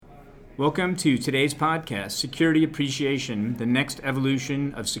Welcome to today's podcast, Security Appreciation, the next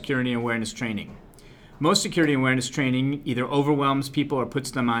evolution of security awareness training. Most security awareness training either overwhelms people or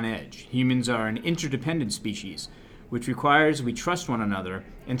puts them on edge. Humans are an interdependent species, which requires we trust one another,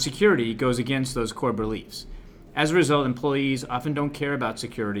 and security goes against those core beliefs. As a result, employees often don't care about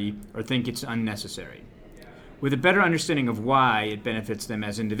security or think it's unnecessary. With a better understanding of why it benefits them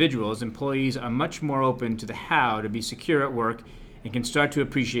as individuals, employees are much more open to the how to be secure at work and can start to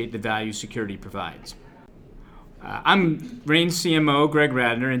appreciate the value security provides. I'm RAIN's CMO, Greg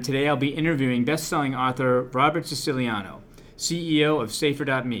Radner, and today I'll be interviewing best-selling author Robert Siciliano, CEO of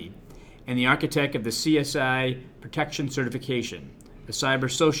Safer.me, and the architect of the CSI Protection Certification, a cyber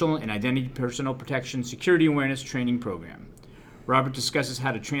social and identity personal protection security awareness training program. Robert discusses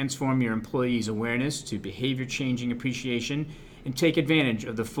how to transform your employees' awareness to behavior-changing appreciation and take advantage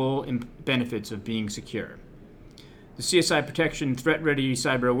of the full benefits of being secure. The CSI Protection Threat Ready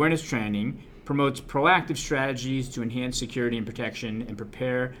Cyber Awareness Training promotes proactive strategies to enhance security and protection and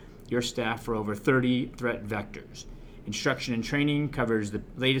prepare your staff for over 30 threat vectors. Instruction and training covers the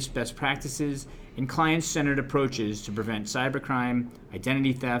latest best practices and client-centered approaches to prevent cybercrime,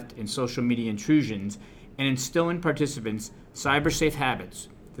 identity theft, and social media intrusions, and instill in participants cyber-safe habits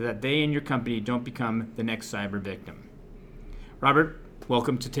so that they and your company don't become the next cyber victim. Robert,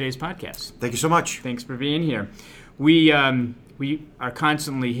 welcome to today's podcast. Thank you so much. Thanks for being here. We are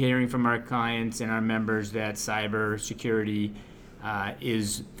constantly hearing from our clients and our members that cyber security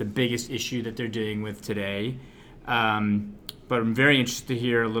is the biggest issue that they're dealing with today. But I'm very interested to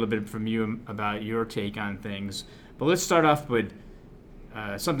hear a little bit from you about your take on things. But let's start off with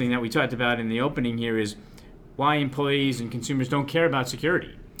something that we talked about in the opening here is why employees and consumers don't care about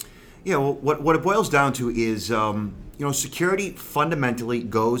security. Yeah, well, what it boils down to is, security fundamentally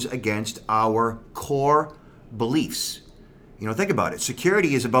goes against our core beliefs. Think about it.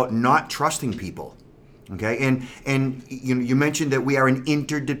 Security is about not trusting people. Okay, and you mentioned that we are an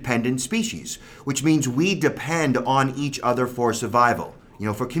interdependent species, which means we depend on each other for survival.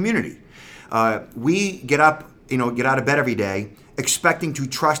 For community. We get out of bed every day expecting to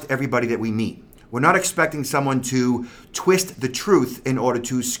trust everybody that we meet. We're not expecting someone to twist the truth in order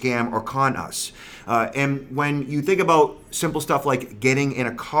to scam or con us. And when you think about simple stuff like getting in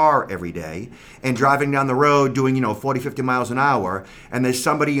a car every day and driving down the road doing, 40, 50 miles an hour, and there's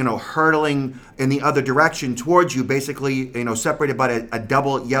somebody, hurtling in the other direction towards you, basically, separated by a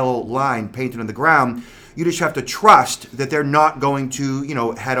double yellow line painted on the ground, you just have to trust that they're not going to,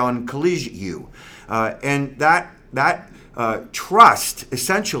 head-on collision you. And that trust,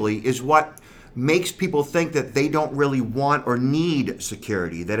 essentially, is what makes people think that they don't really want or need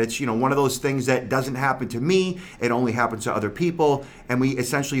security, that it's, one of those things that doesn't happen to me, it only happens to other people, and we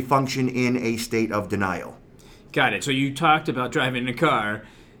essentially function in a state of denial. Got it. So you talked about driving in a car.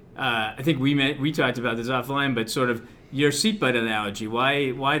 I think we talked about this offline, but sort of your seatbelt analogy,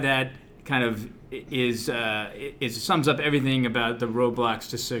 why that kind of is sums up everything about the roadblocks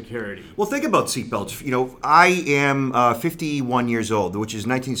to security. Well, think about seatbelts. I am 51 years old, which is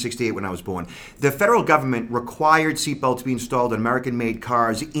 1968 when I was born. The federal government required seatbelts to be installed in American-made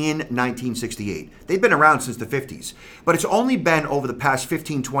cars in 1968. They've been around since the 50s. But it's only been over the past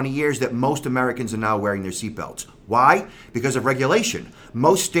 15, 20 years that most Americans are now wearing their seatbelts. Why? Because of regulation.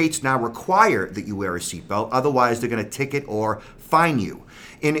 Most states now require that you wear a seatbelt, otherwise they're going to ticket or fine you.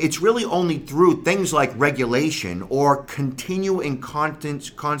 And it's really only through things like regulation or continuing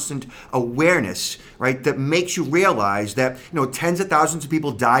constant awareness, right, that makes you realize that, tens of thousands of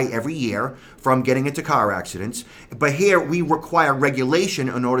people die every year from getting into car accidents. But here we require regulation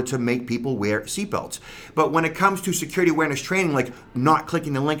in order to make people wear seatbelts. But when it comes to security awareness training, like not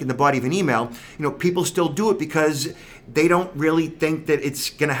clicking the link in the body of an email, people still do it because they don't really think that it's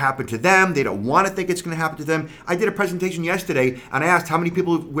going to happen to them. They don't want to think it's going to happen to them. I did a presentation yesterday and I asked how many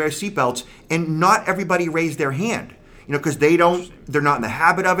people wear seatbelts, and not everybody raised their hand, because they're not in the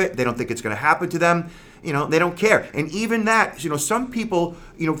habit of it. They don't think it's going to happen to them. They don't care. And even that, some people,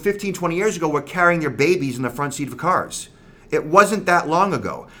 15, 20 years ago were carrying their babies in the front seat of cars. It wasn't that long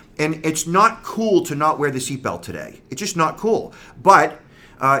ago. And it's not cool to not wear the seatbelt today. It's just not cool. But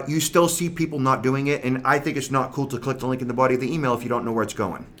you still see people not doing it, and I think it's not cool to click the link in the body of the email if you don't know where it's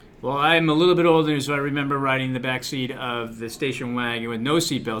going. Well, I'm a little bit older, so I remember riding the back seat of the station wagon with no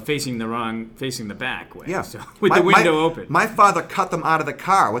seatbelt, facing the back way. Yeah, so, with the window open. My father cut them out of the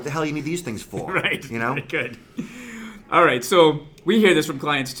car. What the hell do you need these things for? Right. Very good. All right. So we hear this from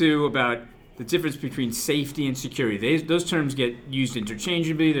clients too about the difference between safety and security. Those terms get used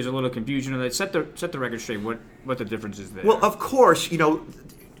interchangeably. There's a little confusion on that. Set the record straight. What the difference is there? Well, of course,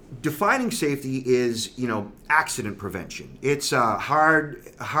 defining safety is, accident prevention. It's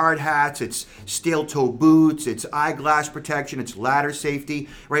hard hats, it's steel-toe boots, it's eyeglass protection, it's ladder safety,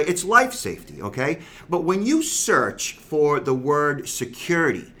 right? It's life safety, okay? But when you search for the word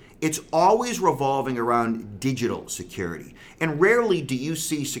security, it's always revolving around digital security. And rarely do you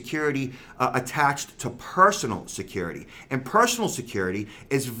see security attached to personal security. And personal security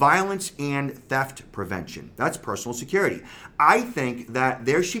is violence and theft prevention. That's personal security. I think that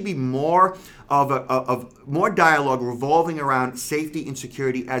there should be more of more dialogue revolving around safety and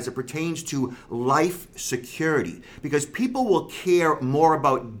security as it pertains to life security, because people will care more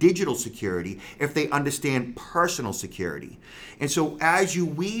about digital security if they understand personal security. And so as you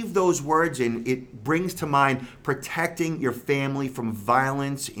weave those words in, it brings to mind protecting your family from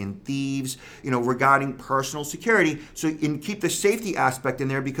violence and thieves, regarding personal security. So you can keep the safety aspect in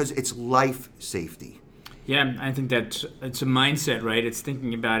there because it's life safety. Yeah, I think that it's a mindset, right? It's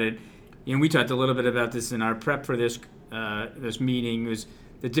thinking about it. We talked a little bit about this in our prep for this meeting, was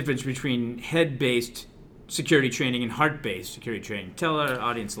the difference between head-based security training and heart-based security training. Tell our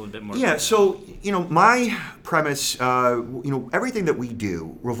audience a little bit more. Yeah, so, my premise, everything that we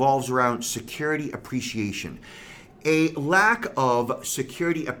do revolves around security appreciation. A lack of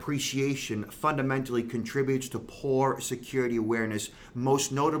security appreciation fundamentally contributes to poor security awareness,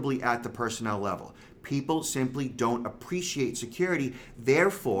 most notably at the personnel level. People simply don't appreciate security.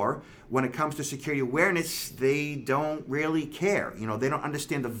 Therefore, when it comes to security awareness, they don't really care. They don't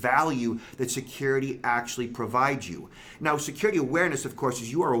understand the value that security actually provides you. Now, security awareness, of course,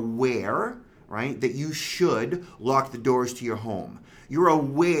 is you are aware, right, that you should lock the doors to your home. You're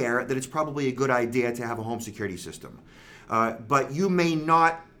aware that it's probably a good idea to have a home security system. But you may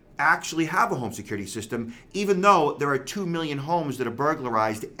not actually have a home security system, even though there are 2 million homes that are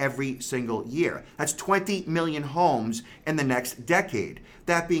burglarized every single year. That's 20 million homes in the next decade.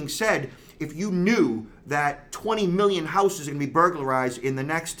 That being said, if you knew that 20 million houses are going to be burglarized in the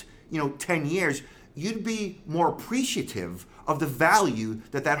next 10 years, you'd be more appreciative of the value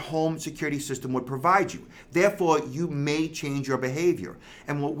that home security system would provide you. Therefore, you may change your behavior.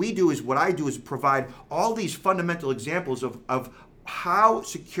 And what I do is provide all these fundamental examples of how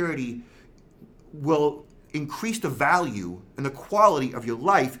security will increase the value and the quality of your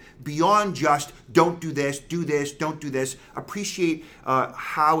life beyond just don't do this, don't do this. Appreciate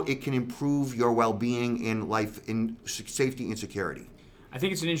how it can improve your well-being in life, in safety and security. I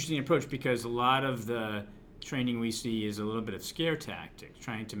think it's an interesting approach because a lot of the training we see is a little bit of scare tactics,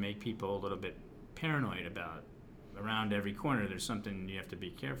 trying to make people a little bit paranoid about around every corner there's something you have to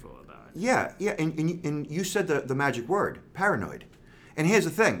be careful about. Yeah, and you said the magic word, paranoid. And here's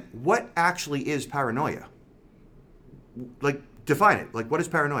the thing, what actually is paranoia? Like, define it. Like, what is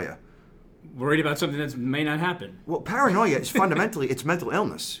paranoia? Worried about something that may not happen. Well, paranoia is fundamentally, it's mental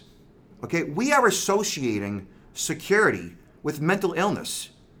illness. Okay, we are associating security with mental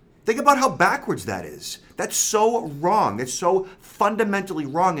illness. Think about how backwards that is. That's so wrong. That's so fundamentally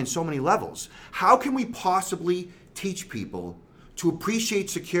wrong in so many levels. How can we possibly teach people to appreciate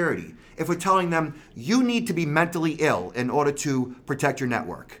security if we're telling them you need to be mentally ill in order to protect your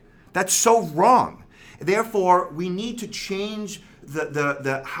network? That's so wrong. Therefore, we need to change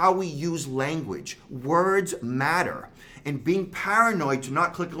the how we use language. Words matter. And being paranoid to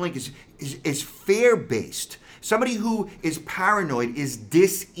not click a link is fear-based. Somebody who is paranoid is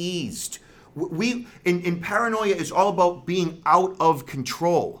diseased. In paranoia is all about being out of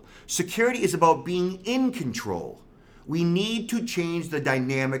control. Security is about being in control. We need to change the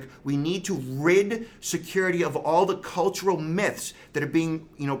dynamic. We need to rid security of all the cultural myths that are being,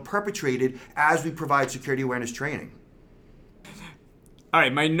 perpetrated as we provide security awareness training. All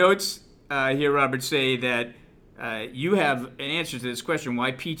right, my notes here, Robert, say that you have an answer to this question,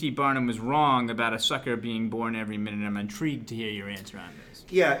 why P.T. Barnum was wrong about a sucker being born every minute. I'm intrigued to hear your answer on this.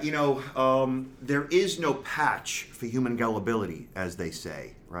 Yeah, there is no patch for human gullibility, as they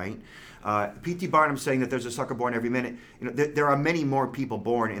say, right? P.T. Barnum saying that there's a sucker born every minute. There are many more people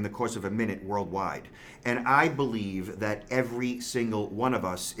born in the course of a minute worldwide. And I believe that every single one of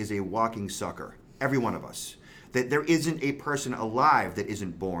us is a walking sucker. Every one of us. That there isn't a person alive that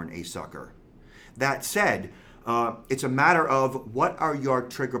isn't born a sucker. That said, it's a matter of what are your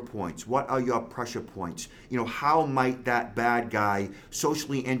trigger points? What are your pressure points? How might that bad guy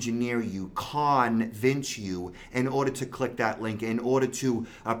socially engineer you, convince you in order to click that link, in order to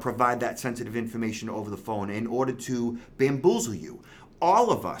provide that sensitive information over the phone, in order to bamboozle you?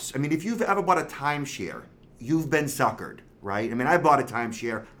 All of us, if you've ever bought a timeshare, you've been suckered, right? I bought a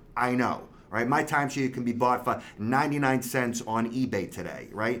timeshare, I know. right? My timeshare can be bought for 99 cents on eBay today,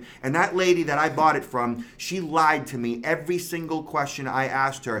 right? And that lady that I bought it from, she lied to me. Every single question I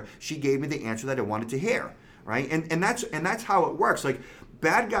asked her, she gave me the answer that I wanted to hear, right? And that's how it works. Like,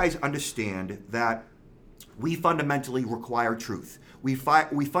 bad guys understand that we fundamentally require truth. We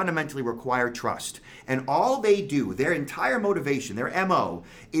fundamentally require trust. And all they do, their entire motivation, their MO,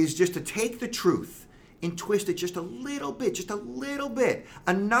 is just to take the truth and twist it just a little bit,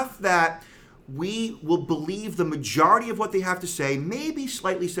 enough that we will believe the majority of what they have to say, maybe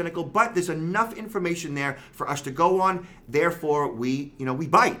slightly cynical, but there's enough information there for us to go on. Therefore, we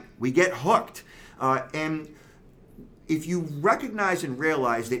bite, we get hooked. And if you recognize and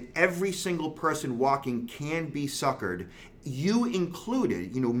realize that every single person walking can be suckered, you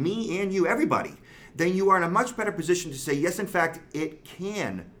included, me and you, everybody, then you are in a much better position to say, yes, in fact, it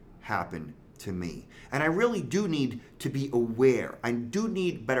can happen to me. And I really do need to be aware. I do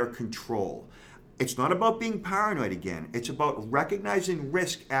need better control. It's not about being paranoid again. It's about recognizing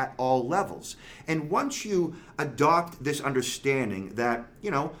risk at all levels. And once you adopt this understanding that,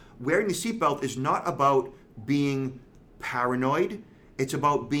 wearing the seatbelt is not about being paranoid, it's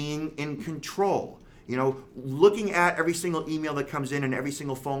about being in control. Looking at every single email that comes in and every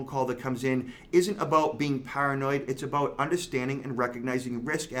single phone call that comes in isn't about being paranoid. It's about understanding and recognizing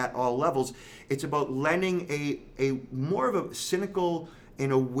risk at all levels. It's about lending a more of a cynical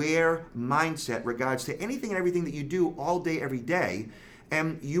and aware mindset regards to anything and everything that you do all day, every day,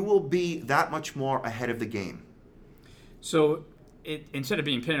 and you will be that much more ahead of the game. So instead of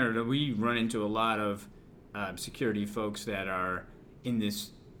being paranoid, we run into a lot of security folks that are in this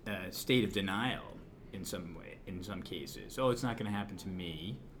state of denial in some way, in some cases. Oh, it's not going to happen to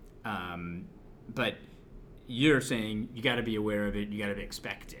me. But you're saying you got to be aware of it, you got to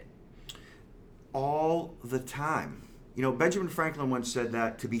expect it. All the time. Benjamin Franklin once said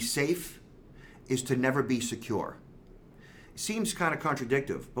that to be safe is to never be secure. It seems kind of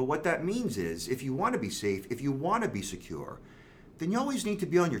contradictory, but what that means is if you want to be safe, if you want to be secure, then you always need to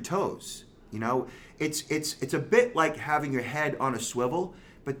be on your toes. It's a bit like having your head on a swivel,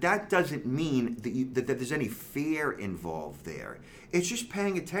 but that doesn't mean that there's any fear involved there. It's just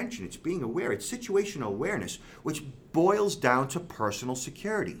paying attention. It's being aware. It's situational awareness, which boils down to personal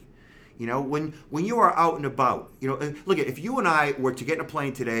security. When you are out and about, look, if you and I were to get in a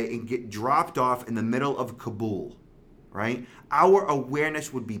plane today and get dropped off in the middle of Kabul, right, our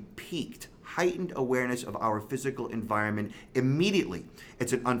awareness would be peaked. Heightened awareness of our physical environment immediately.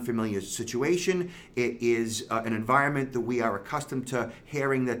 It's an unfamiliar situation. It is an environment that we are accustomed to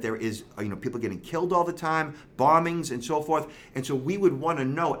hearing that there is, people getting killed all the time, bombings and so forth. And so we would want to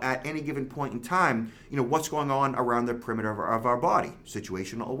know at any given point in time, what's going on around the perimeter of our body.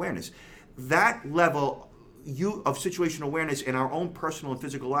 Situational awareness. That level of situational awareness in our own personal and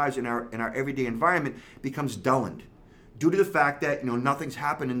physical lives in our everyday environment becomes dulled. Due to the fact that nothing's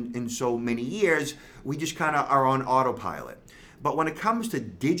happened in so many years, we just kind of are on autopilot. But when it comes to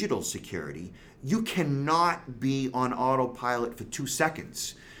digital security, you cannot be on autopilot for 2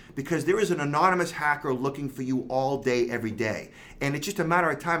 seconds because there is an anonymous hacker looking for you all day, every day. And it's just a matter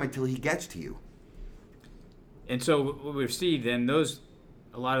of time until he gets to you. And so what we've seen then,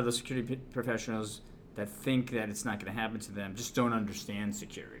 a lot of the security professionals that think that it's not going to happen to them just don't understand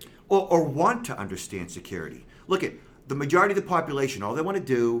security. Or want to understand security. Look at the majority of the population, all they want to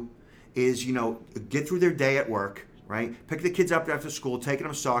do is, get through their day at work, right? Pick the kids up after school, take them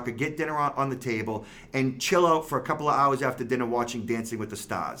to soccer, get dinner on the table, and chill out for a couple of hours after dinner watching Dancing with the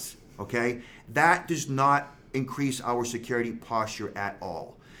Stars, okay? That does not increase our security posture at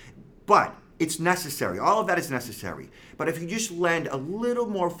all. But it's necessary. All of that is necessary. But if you just lend a little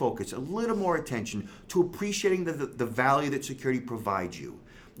more focus, a little more attention to appreciating the value that security provides you,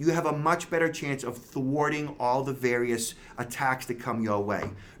 you have a much better chance of thwarting all the various attacks that come your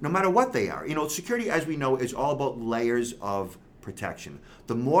way, no matter what they are. Security, as we know, is all about layers of protection.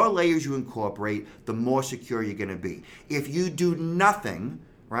 The more layers you incorporate, the more secure you're going to be. If you do nothing,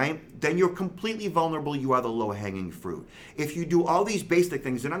 right, then you're completely vulnerable. You are the low-hanging fruit. If you do all these basic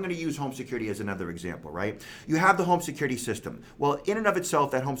things, and I'm going to use home security as another example, right? You have the home security system. Well, in and of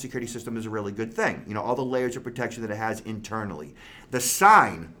itself, that home security system is a really good thing. All the layers of protection that it has internally. The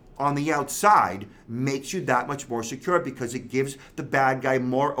sign on the outside makes you that much more secure because it gives the bad guy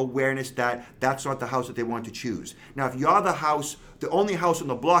more awareness that that's not the house that they want to choose. Now, if you're the only house on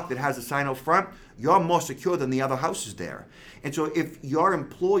the block that has a sign out front, you're more secure than the other houses there. And so if your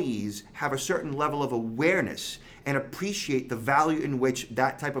employees have a certain level of awareness and appreciate the value in which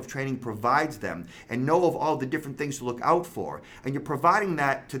that type of training provides them and know of all the different things to look out for, and you're providing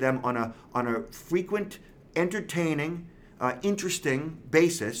that to them on a frequent, entertaining, interesting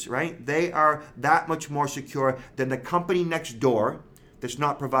basis, right? They are that much more secure than the company next door that's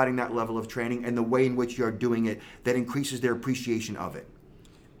not providing that level of training, and the way in which you're doing it that increases their appreciation of it.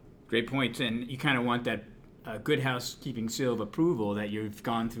 Great point. And you kind of want that good housekeeping seal of approval that you've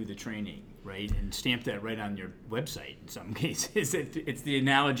gone through the training, right? And stamp that right on your website in some cases. It's the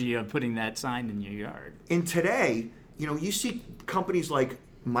analogy of putting that sign in your yard. And today, you see companies like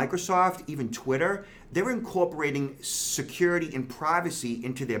Microsoft, even Twitter, they're incorporating security and privacy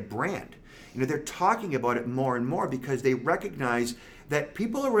into their brand. They're talking about it more and more because they recognize that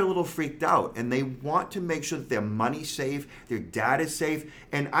people are a little freaked out and they want to make sure that their money's safe, their data's safe.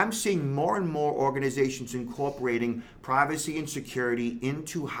 And I'm seeing more and more organizations incorporating privacy and security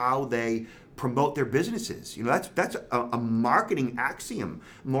into how they promote their businesses. That's a marketing axiom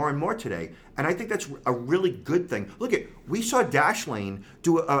more and more today. And I think that's a really good thing. We saw Dashlane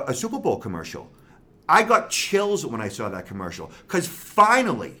do a Super Bowl commercial. I got chills when I saw that commercial because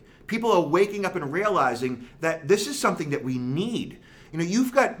finally people are waking up and realizing that this is something that we need.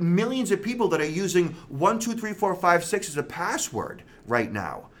 You've got millions of people that are using 1, 2, 3, 4, 5, 6 as a password right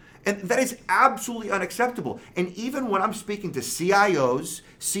now. And that is absolutely unacceptable. And even when I'm speaking to CIOs,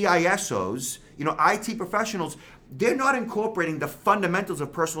 CISOs, IT professionals, they're not incorporating the fundamentals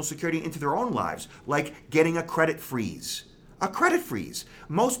of personal security into their own lives, like getting a credit freeze. A credit freeze.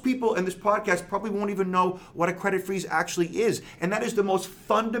 Most people in this podcast probably won't even know what a credit freeze actually is. And that is the most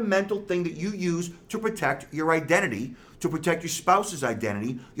fundamental thing that you use to protect your identity, to protect your spouse's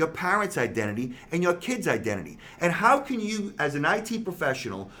identity, your parents' identity, and your kids' identity. And how can you, as an IT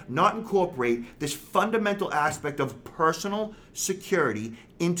professional, not incorporate this fundamental aspect of personal security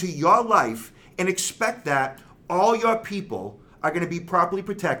into your life and expect that all your people are going to be properly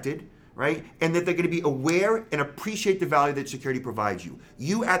protected, right? And that they're going to be aware and appreciate the value that security provides you.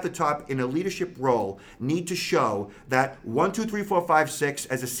 You at the top in a leadership role need to show that 1, 2, 3, 4, 5, 6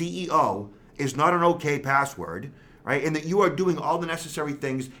 as a CEO is not an okay password, right? And that you are doing all the necessary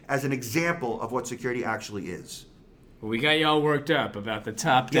things as an example of what security actually is. Well, we got you all worked up about the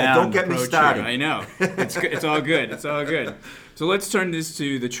top-down Yeah, don't get me started. Here. I know. It's all good. It's all good. So let's turn this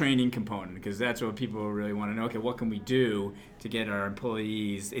to the training component, because that's what people really want to know. Okay, what can we do to get our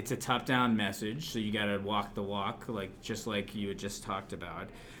employees? It's a top-down message, so you got to walk the walk, just like you had just talked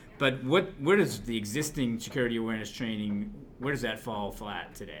about. But where does the existing security awareness training, where does that fall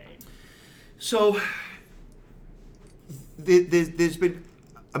flat today? So there's been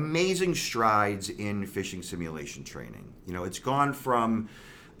amazing strides in phishing simulation training. It's gone from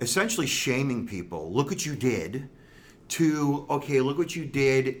essentially shaming people, look what you did, to, okay, look what you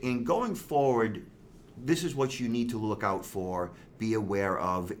did, and going forward, this is what you need to look out for, be aware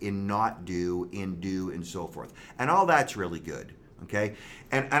of, and not do, and so forth. And all that's really good. Okay,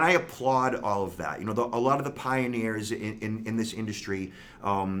 and I applaud all of that. A lot of the pioneers in this industry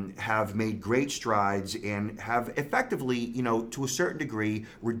have made great strides and have effectively, to a certain degree,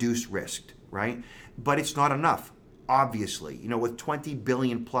 reduced risk, right? But it's not enough, obviously. With 20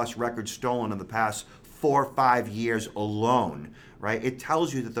 billion plus records stolen in the past 4 or 5 years alone, right? It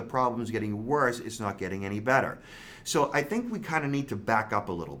tells you that the problem is getting worse. It's not getting any better. So I think we kind of need to back up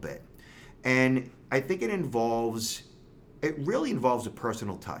a little bit, and I think it really involves a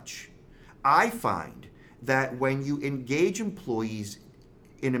personal touch. I find that when you engage employees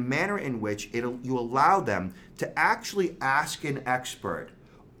in a manner in which you allow them to actually ask an expert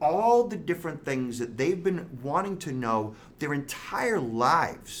all the different things that they've been wanting to know their entire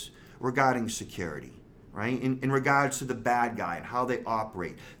lives regarding security, right? In regards to the bad guy and how they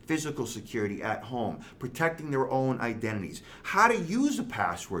operate, physical security at home, protecting their own identities, how to use a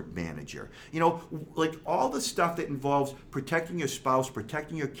password manager, all the stuff that involves protecting your spouse,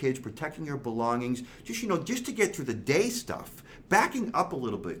 protecting your kids, protecting your belongings, just to get through the day stuff, backing up a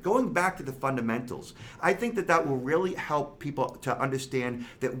little bit, going back to the fundamentals. I think that will really help people to understand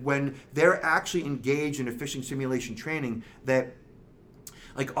that when they're actually engaged in a phishing simulation training, that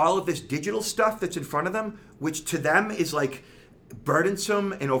all of this digital stuff that's in front of them, which to them is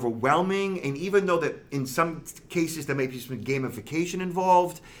burdensome and overwhelming, and even though that in some cases there may be some gamification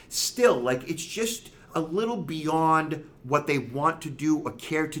involved, still it's just a little beyond what they want to do or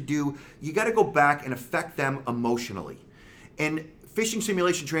care to do. You got to go back and affect them emotionally, and phishing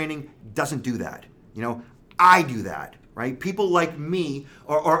simulation training doesn't do that. I do that, right? People like me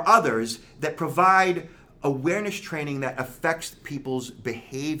or others that provide awareness training that affects people's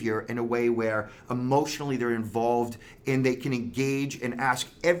behavior in a way where emotionally they're involved and they can engage and ask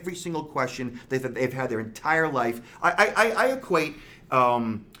every single question that they've had their entire life. I equate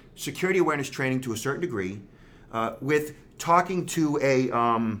security awareness training to a certain degree with talking to a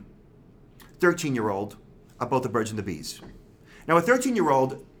 13-year-old about the birds and the bees. Now, a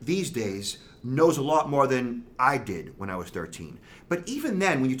 13-year-old these days knows a lot more than I did when I was 13. But even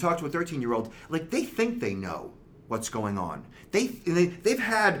then, when you talk to a 13-year-old, like, they think they know what's going on. They've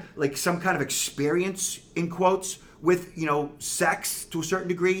had like some kind of experience, in quotes, with, you know, sex to a certain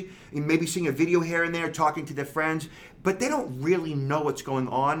degree, and maybe seeing a video here and there, talking to their friends, but they don't really know what's going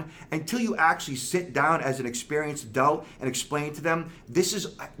on until you actually sit down as an experienced adult and explain to them, this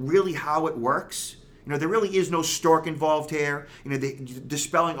is really how it works. You know, there really is no stork involved here. You know,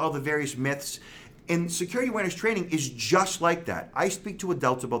 dispelling all the various myths. And security awareness training is just like that. I speak to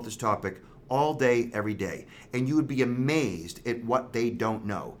adults about this topic all day, every day, and you would be amazed at what they don't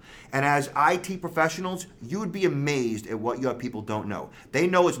know. And as IT professionals, you would be amazed at what your people don't know. They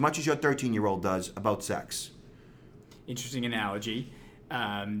know as much as your 13-year-old does about sex. Interesting analogy.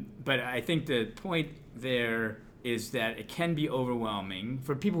 But I think the point there is that it can be overwhelming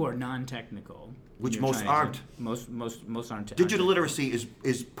for people who are non-technical. Which most aren't. Most aren't. Digital literacy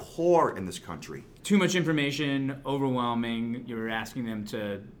is poor in this country. Too much information, overwhelming. You're asking them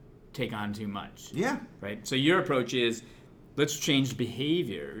to take on too much. Yeah. Right? So your approach is, let's change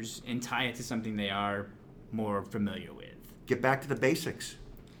behaviors and tie it to something they are more familiar with. Get back to the basics.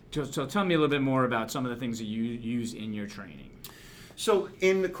 So tell me a little bit more about some of the things that you use in your training. So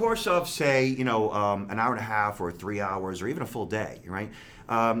in the course of, say, you know, an hour and a half or 3 hours or even a full day, right?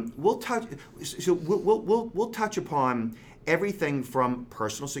 We'll touch upon everything from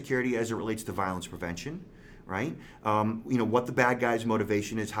personal security as it relates to violence prevention, right? You know, what the bad guy's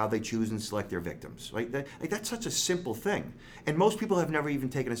motivation is, how they choose and select their victims, right? That's such a simple thing. And most people have never even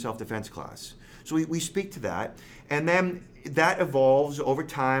taken a self-defense class. So we speak to that. And then that evolves over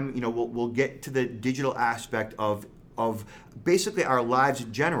time. You know, we'll get to the digital aspect of basically our lives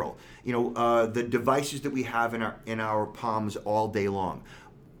in general. You know, the devices that we have in our palms all day long.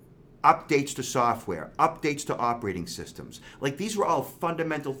 Updates to software, updates to operating systems. Like, these were all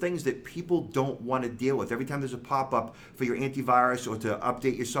fundamental things that people don't want to deal with. Every time there's a pop-up for your antivirus or to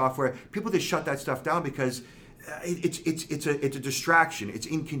update your software, people just shut that stuff down because it's a distraction. It's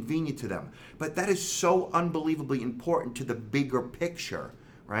inconvenient to them. But that is so unbelievably important to the bigger picture,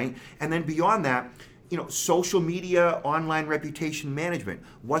 right? And then beyond that, you know, social media, online reputation management.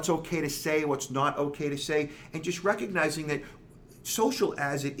 What's okay to say, what's not okay to say, and just recognizing that social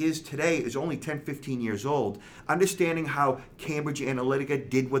as it is today is only 10, 15 years old. Understanding how Cambridge Analytica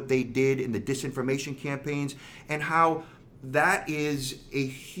did what they did in the disinformation campaigns, and how that is a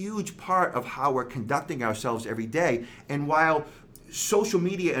huge part of how we're conducting ourselves every day. And while social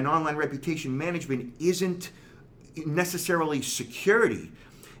media and online reputation management isn't necessarily security,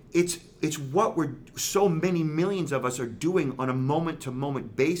 it's what so many millions of us are doing on a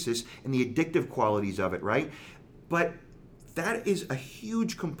moment-to-moment basis, and the addictive qualities of it, right? But that is a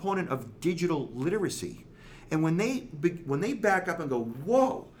huge component of digital literacy. And when they back up and go,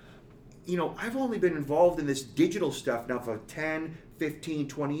 whoa, you know, I've only been involved in this digital stuff now for 10, 15,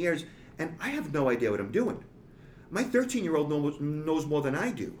 20 years, and I have no idea what I'm doing. My 13-year-old knows more than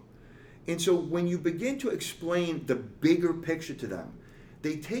I do. And so when you begin to explain the bigger picture to them,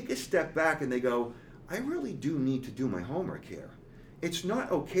 they take a step back and they go, I really do need to do my homework here. It's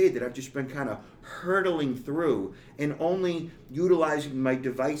not okay that I've just been kind of hurtling through and only utilizing my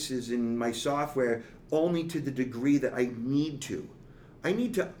devices and my software only to the degree that I need to. I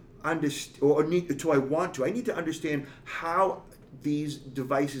need to I need to understand how these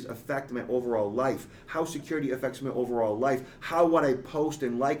devices affect my overall life, how security affects my overall life, how what I post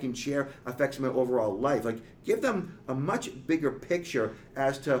and like and share affects my overall life. Like, give them a much bigger picture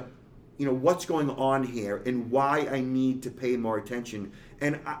as to, you know, what's going on here and why I need to pay more attention.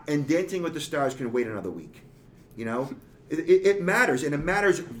 And Dancing with the Stars can wait another week. You know, it matters, and it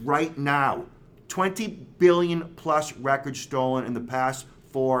matters right now. 20 billion plus records stolen in the past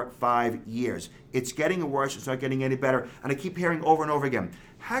 4-5 years. It's getting worse. It's not getting any better. And I keep hearing over and over again,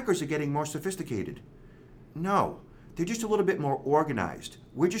 hackers are getting more sophisticated. No, they're just a little bit more organized.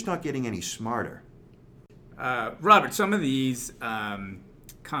 We're just not getting any smarter. Robert, some of these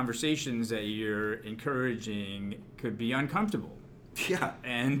conversations that you're encouraging could be uncomfortable. Yeah.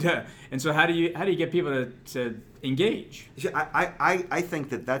 And so how do you get people to engage? I think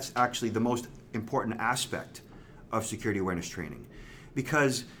that's actually the most important aspect of security awareness training,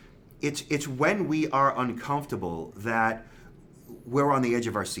 because it's when we are uncomfortable that we're on the edge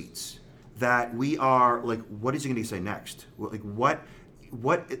of our seats, that we are like, what is he going to say next? Like, what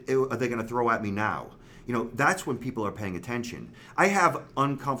are they going to throw at me now? You know, that's when people are paying attention. I have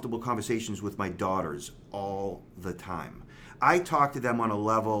uncomfortable conversations with my daughters all the time. I talk to them on a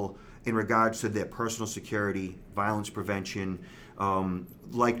level in regards to their personal security, violence prevention,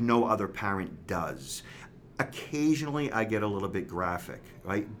 like no other parent does. occasionally I get a little bit graphic,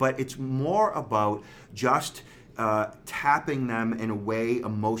 right? But it's more about just tapping them in a way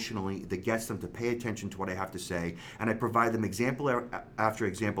emotionally that gets them to pay attention to what I have to say, and I provide them example after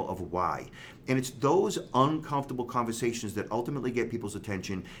example of why. And it's those uncomfortable conversations that ultimately get people's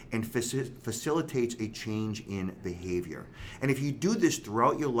attention and facilitates a change in behavior. And if you do this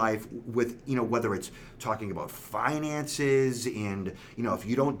throughout your life with, whether it's talking about finances and, if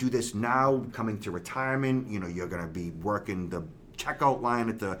you don't do this now, coming to retirement, you're going to be working the checkout line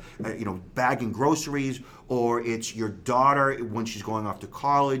at the bagging groceries, or it's your daughter when she's going off to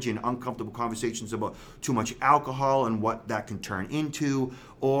college and uncomfortable conversations about too much alcohol and what that can turn into,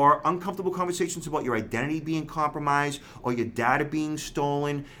 or uncomfortable conversations about your identity being compromised or your data being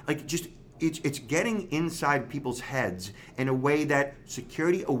stolen. It's getting inside people's heads in a way that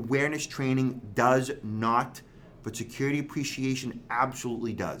security awareness training does not, but security appreciation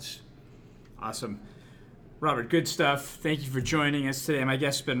absolutely does. Awesome. Robert, good stuff. Thank you for joining us today. My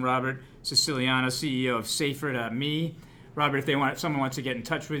guest has been Robert Siciliano, CEO of Safer.me. Robert, if someone wants to get in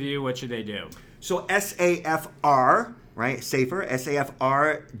touch with you, what should they do? So SAFR, right? Safer,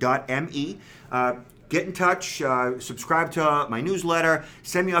 SAFR.me. Get in touch, subscribe to my newsletter,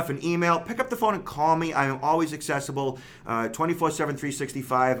 send me off an email, pick up the phone and call me. I am always accessible, 24/7,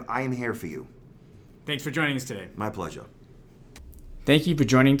 365. I am here for you. Thanks for joining us today. My pleasure. Thank you for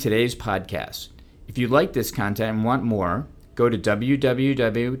joining today's podcast. If you like this content and want more, go to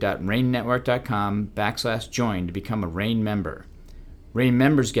www.rainnetwork.com/join to become a RAIN member. RAIN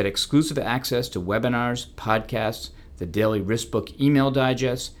members get exclusive access to webinars, podcasts, the daily Riskbook email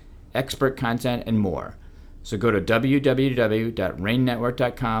digest, expert content, and more. So go to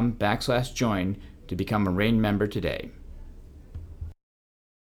www.rainnetwork.com/join to become a RAIN member today.